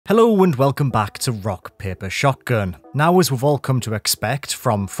Hello and welcome back to Rock, Paper, Shotgun. Now, as we've all come to expect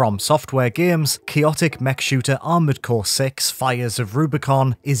from FromSoftware games, chaotic mech shooter Armored Core 6 Fires of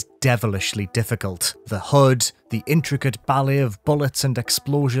Rubicon is devilishly difficult. The HUD, the intricate ballet of bullets and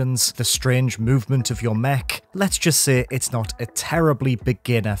explosions, the strange movement of your mech, let's just say it's not a terribly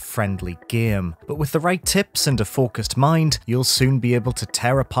beginner-friendly game. But with the right tips and a focused mind, you'll soon be able to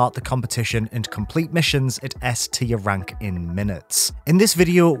tear apart the competition and complete missions at S-tier rank in minutes. In this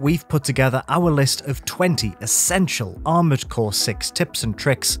video, we've put together our list of 20 essential Armored Core 6 tips and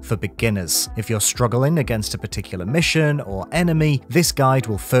tricks for beginners. If you're struggling against a particular mission or enemy, this guide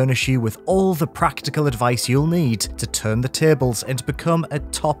will furnish you with all the practical advice you'll need to turn the tables and become a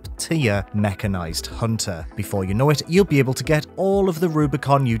top-tier mechanized hunter. Before you know it, you'll be able to get all of the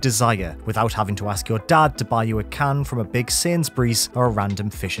Rubicon you desire without having to ask your dad to buy you a can from a big Sainsbury's or a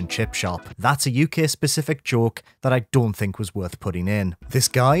random fish and chip shop. That's a UK-specific joke that I don't think was worth putting in. This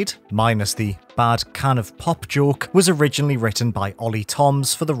guide, minus the bad can of pop joke, was originally written by Ollie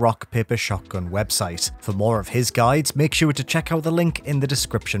Toms for the Rock, Paper, Shotgun website. For more of his guides, make sure to check out the link in the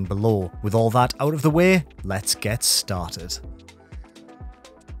description below. With all that out of the way, let's get started.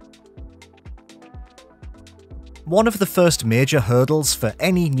 One of the first major hurdles for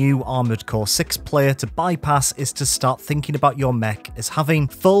any new Armored Core 6 player to bypass is to start thinking about your mech as having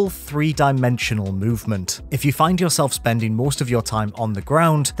full three-dimensional movement. If you find yourself spending most of your time on the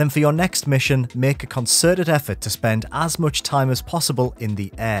ground, then for your next mission, make a concerted effort to spend as much time as possible in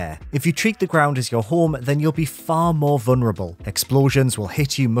the air. If you treat the ground as your home, then you'll be far more vulnerable. Explosions will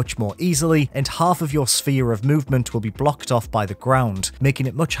hit you much more easily, and half of your sphere of movement will be blocked off by the ground, making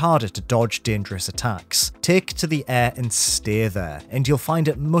it much harder to dodge dangerous attacks. Take to the air and stay there, and you'll find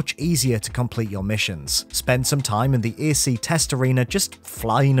it much easier to complete your missions. Spend some time in the AC test arena just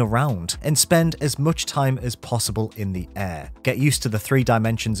flying around, and spend as much time as possible in the air. Get used to the 3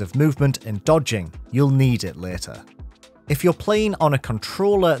 dimensions of movement and dodging. You'll need it later. If you're playing on a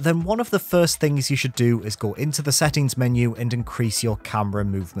controller, then one of the first things you should do is go into the settings menu and increase your camera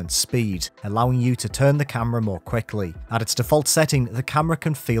movement speed, allowing you to turn the camera more quickly. At its default setting, the camera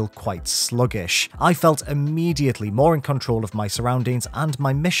can feel quite sluggish. I felt immediately more in control of my surroundings and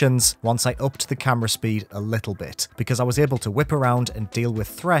my missions once I upped the camera speed a little bit, because I was able to whip around and deal with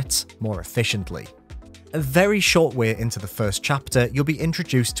threats more efficiently. A very short way into the first chapter, you'll be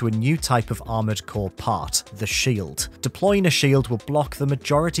introduced to a new type of Armored Core part, the shield. Deploying a shield will block the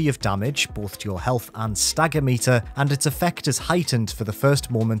majority of damage, both to your health and stagger meter, and its effect is heightened for the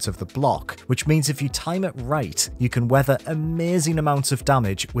first moment of the block, which means if you time it right, you can weather amazing amounts of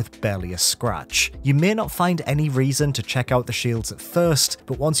damage with barely a scratch. You may not find any reason to check out the shields at first,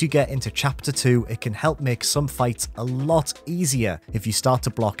 but once you get into chapter 2, it can help make some fights a lot easier if you start to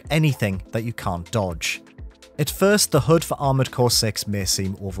block anything that you can't dodge. At first, the HUD for Armored Core 6 may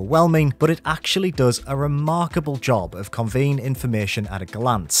seem overwhelming, but it actually does a remarkable job of conveying information at a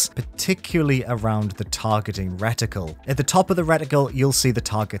glance, particularly around the targeting reticle. At the top of the reticle, you'll see the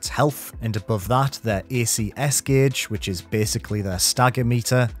target's health, and above that, their ACS gauge, which is basically their stagger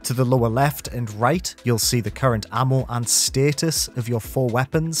meter. To the lower left and right, you'll see the current ammo and status of your 4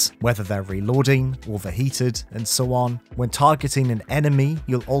 weapons, whether they're reloading, overheated, and so on. When targeting an enemy,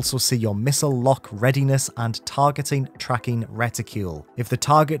 you'll also see your missile lock readiness and targeting tracking reticule. If the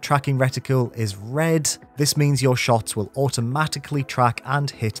target tracking reticule is red, this means your shots will automatically track and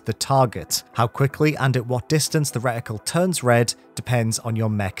hit the target. How quickly and at what distance the reticle turns red depends on your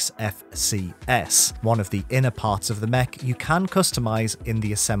mech's FCS, one of the inner parts of the mech you can customize in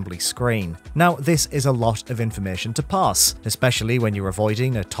the assembly screen. Now, this is a lot of information to pass, especially when you're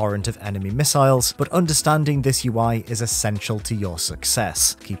avoiding a torrent of enemy missiles, but understanding this UI is essential to your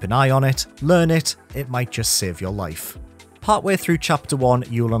success. Keep an eye on it, learn it, it might just save your life. Partway through Chapter 1,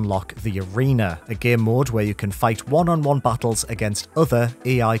 you'll unlock the Arena, a game mode where you can fight one-on-one battles against other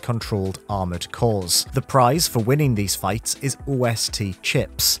AI-controlled armoured cores. The prize for winning these fights is OST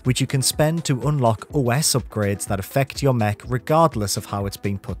chips, which you can spend to unlock OS upgrades that affect your mech regardless of how it's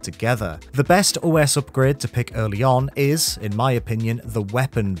been put together. The best OS upgrade to pick early on is, in my opinion, the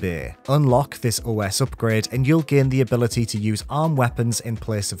Weapon Bay. Unlock this OS upgrade and you'll gain the ability to use arm weapons in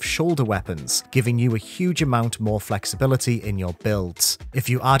place of shoulder weapons, giving you a huge amount more flexibility in your builds. If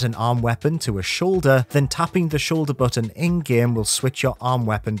you add an arm weapon to a shoulder, then tapping the shoulder button in-game will switch your arm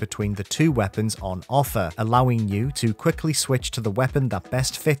weapon between the 2 weapons on offer, allowing you to quickly switch to the weapon that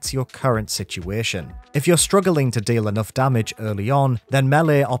best fits your current situation. If you're struggling to deal enough damage early on, then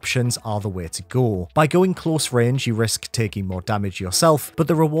melee options are the way to go. By going close range, you risk taking more damage yourself, but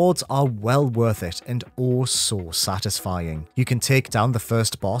the rewards are well worth it and oh so satisfying. You can take down the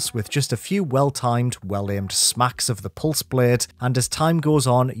first boss with just a few well-timed, well-aimed smacks of the pulse pulse blade, and as time goes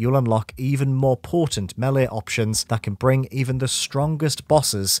on, you'll unlock even more potent melee options that can bring even the strongest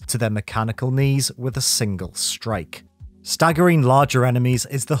bosses to their mechanical knees with a single strike. Staggering larger enemies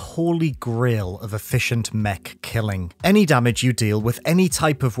is the holy grail of efficient mech killing. Any damage you deal with any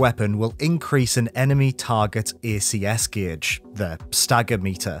type of weapon will increase an enemy target's ACS gauge, the stagger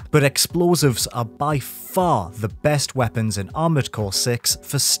meter, but explosives are by far the best weapons in Armored Core 6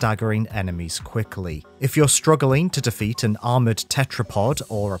 for staggering enemies quickly. If you're struggling to defeat an armoured tetrapod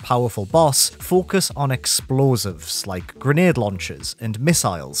or a powerful boss, focus on explosives like grenade launchers and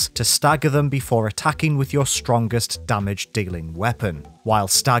missiles to stagger them before attacking with your strongest damage-dealing weapon. While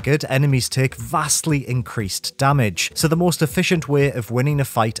staggered, enemies take vastly increased damage, so the most efficient way of winning a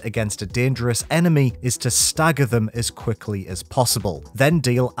fight against a dangerous enemy is to stagger them as quickly as possible, then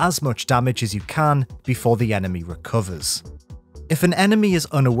deal as much damage as you can before the enemy recovers. If an enemy is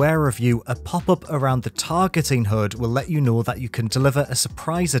unaware of you, a pop-up around the targeting HUD will let you know that you can deliver a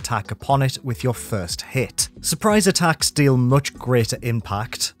surprise attack upon it with your first hit. Surprise attacks deal much greater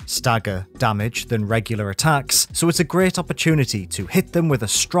impact, stagger damage than regular attacks, so it's a great opportunity to hit them with a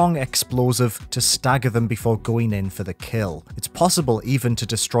strong explosive to stagger them before going in for the kill. It's possible even to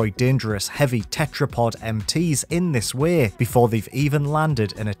destroy dangerous heavy tetrapod MTs in this way before they've even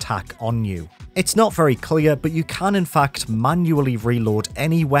landed an attack on you. It's not very clear, but you can in fact manually reload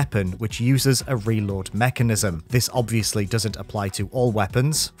any weapon which uses a reload mechanism. This obviously doesn't apply to all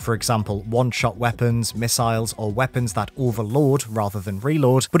weapons, for example one-shot weapons, missiles, or weapons that overload rather than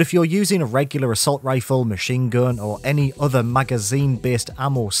reload, but if you're using a regular assault rifle, machine gun, or any other magazine-based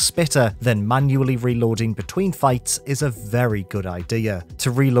ammo spitter, then manually reloading between fights is a very good idea.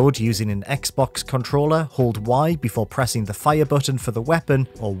 To reload using an Xbox controller, hold Y before pressing the fire button for the weapon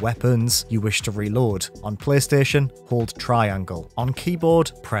or weapons you wish to reload. On PlayStation, hold triangle. On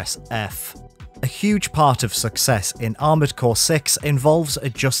keyboard, press F. A huge part of success in Armored Core 6 involves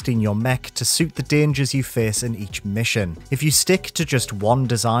adjusting your mech to suit the dangers you face in each mission. If you stick to just one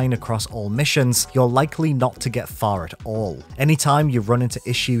design across all missions, you're likely not to get far at all. Anytime you run into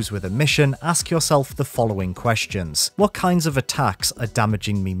issues with a mission, ask yourself the following questions. What kinds of attacks are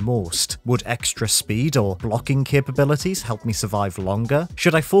damaging me most? Would extra speed or blocking capabilities help me survive longer?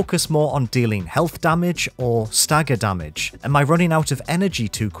 Should I focus more on dealing health damage or stagger damage? Am I running out of energy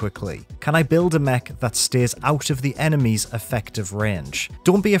too quickly? Can I build a mech that stays out of the enemy's effective range?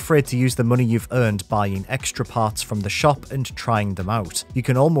 Don't be afraid to use the money you've earned buying extra parts from the shop and trying them out. You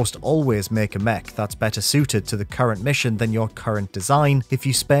can almost always make a mech that's better suited to the current mission than your current design if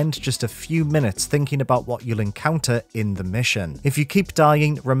you spend just a few minutes thinking about what you'll encounter in the mission. If you keep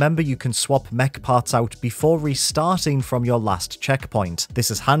dying, remember you can swap mech parts out before restarting from your last checkpoint.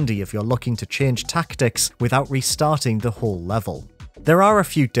 This is handy if you're looking to change tactics without restarting the whole level. There are a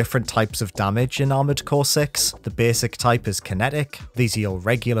few different types of damage in Armored Core 6. The basic type is kinetic. These are your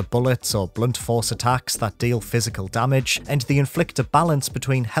regular bullets or blunt force attacks that deal physical damage, and they inflict a balance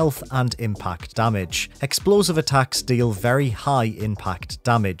between health and impact damage. Explosive attacks deal very high impact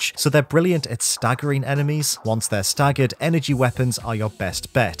damage, so they're brilliant at staggering enemies. Once they're staggered, energy weapons are your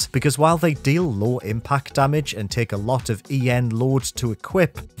best bet, because while they deal low impact damage and take a lot of EN load to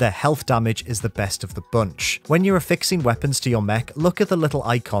equip, their health damage is the best of the bunch. When you're affixing weapons to your mech, look at the little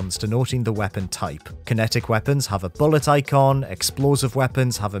icons denoting the weapon type. Kinetic weapons have a bullet icon, explosive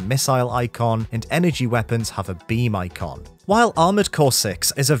weapons have a missile icon, and energy weapons have a beam icon. While Armored Core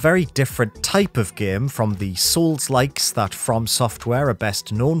 6 is a very different type of game from the Souls-likes that FromSoftware are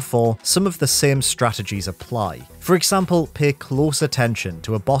best known for, some of the same strategies apply. For example, pay close attention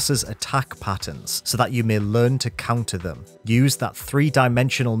to a boss's attack patterns so that you may learn to counter them. Use that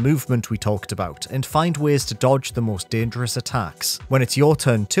three-dimensional movement we talked about and find ways to dodge the most dangerous attacks. When it's your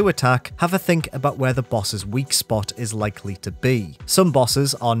turn to attack, have a think about where the boss's weak spot is likely to be. Some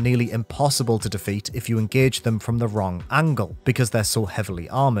bosses are nearly impossible to defeat if you engage them from the wrong angle, because they're so heavily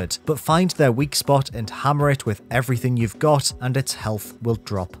armoured, but find their weak spot and hammer it with everything you've got and its health will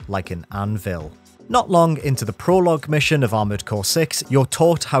drop like an anvil. Not long into the prologue mission of Armored Core 6, you're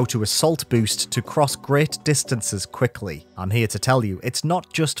taught how to assault boost to cross great distances quickly. I'm here to tell you, it's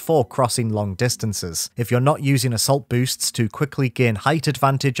not just for crossing long distances. If you're not using assault boosts to quickly gain height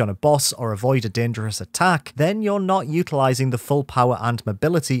advantage on a boss or avoid a dangerous attack, then you're not utilising the full power and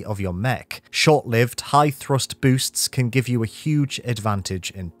mobility of your mech. Short-lived, high-thrust boosts can give you a huge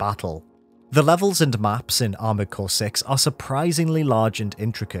advantage in battle. The levels and maps in Armored Core 6 are surprisingly large and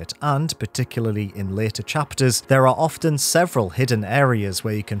intricate, and, particularly in later chapters, there are often several hidden areas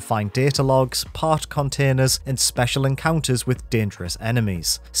where you can find data logs, part containers, and special encounters with dangerous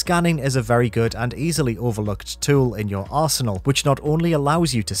enemies. Scanning is a very good and easily overlooked tool in your arsenal, which not only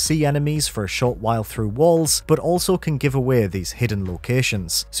allows you to see enemies for a short while through walls, but also can give away these hidden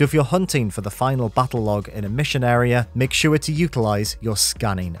locations. So if you're hunting for the final battle log in a mission area, make sure to utilize your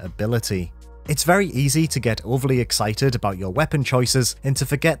scanning ability. It's very easy to get overly excited about your weapon choices and to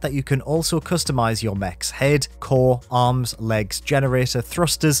forget that you can also customize your mech's head, core, arms, legs, generator,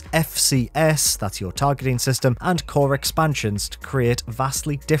 thrusters, FCS, that's your targeting system, and core expansions to create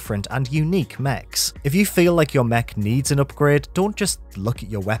vastly different and unique mechs. If you feel like your mech needs an upgrade, don't just look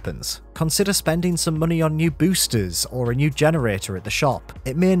at your weapons. Consider spending some money on new boosters or a new generator at the shop.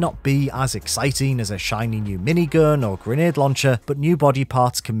 It may not be as exciting as a shiny new minigun or grenade launcher, but new body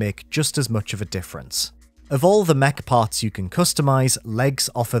parts can make just as much of a difference. Of all the mech parts you can customize, legs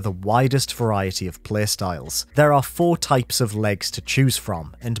offer the widest variety of playstyles. There are 4 types of legs to choose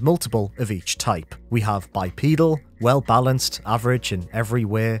from, and multiple of each type. We have bipedal, well-balanced, average in every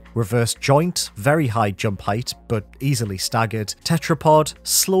way, reverse joint, very high jump height but easily staggered, tetrapod,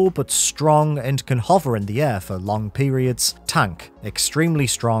 slow but strong and can hover in the air for long periods, tank, extremely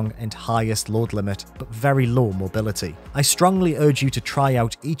strong and highest load limit but very low mobility. I strongly urge you to try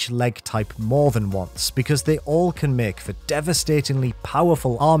out each leg type more than once because they all can make for devastatingly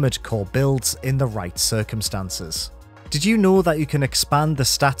powerful Armored Core builds in the right circumstances. Did you know that you can expand the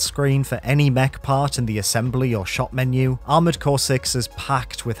stat screen for any mech part in the assembly or shop menu? Armored Core 6 is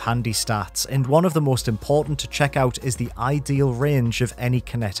packed with handy stats, and one of the most important to check out is the ideal range of any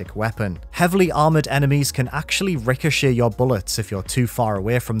kinetic weapon. Heavily armored enemies can actually ricochet your bullets if you're too far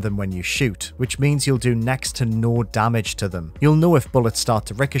away from them when you shoot, which means you'll do next to no damage to them. You'll know if bullets start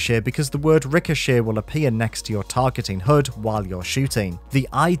to ricochet because the word ricochet will appear next to your targeting HUD while you're shooting. The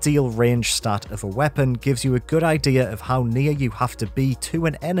ideal range stat of a weapon gives you a good idea of how near you have to be to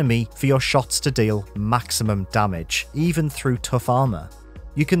an enemy for your shots to deal maximum damage, even through tough armor.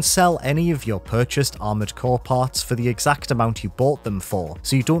 You can sell any of your purchased Armored Core parts for the exact amount you bought them for,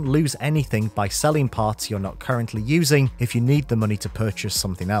 so you don't lose anything by selling parts you're not currently using if you need the money to purchase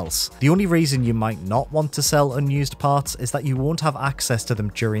something else. The only reason you might not want to sell unused parts is that you won't have access to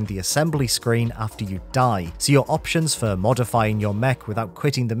them during the assembly screen after you die, so your options for modifying your mech without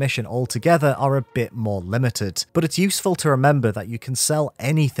quitting the mission altogether are a bit more limited. But it's useful to remember that you can sell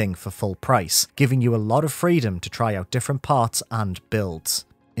anything for full price, giving you a lot of freedom to try out different parts and builds.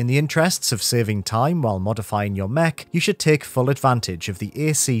 In the interests of saving time while modifying your mech, you should take full advantage of the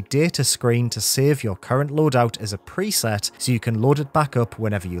AC data screen to save your current loadout as a preset so you can load it back up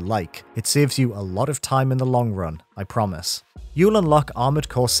whenever you like. It saves you a lot of time in the long run, I promise. You'll unlock Armored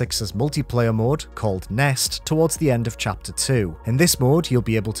Core 6's multiplayer mode, called Nest, towards the end of Chapter 2. In this mode, you'll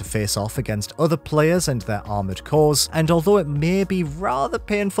be able to face off against other players and their armoured cores, and although it may be rather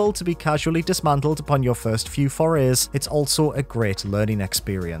painful to be casually dismantled upon your first few forays, it's also a great learning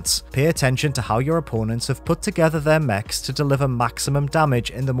experience. Pay attention to how your opponents have put together their mechs to deliver maximum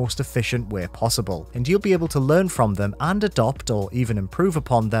damage in the most efficient way possible, and you'll be able to learn from them and adopt or even improve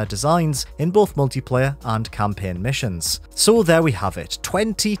upon their designs in both multiplayer and campaign missions. So there we have it,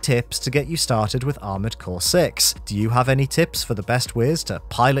 20 tips to get you started with Armored Core 6. Do you have any tips for the best ways to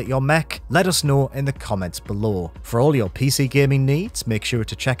pilot your mech? Let us know in the comments below. For all your PC gaming needs, make sure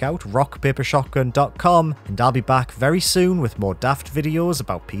to check out rockpapershotgun.com, and I'll be back very soon with more daft videos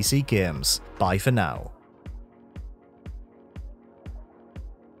about PC games. Bye for now.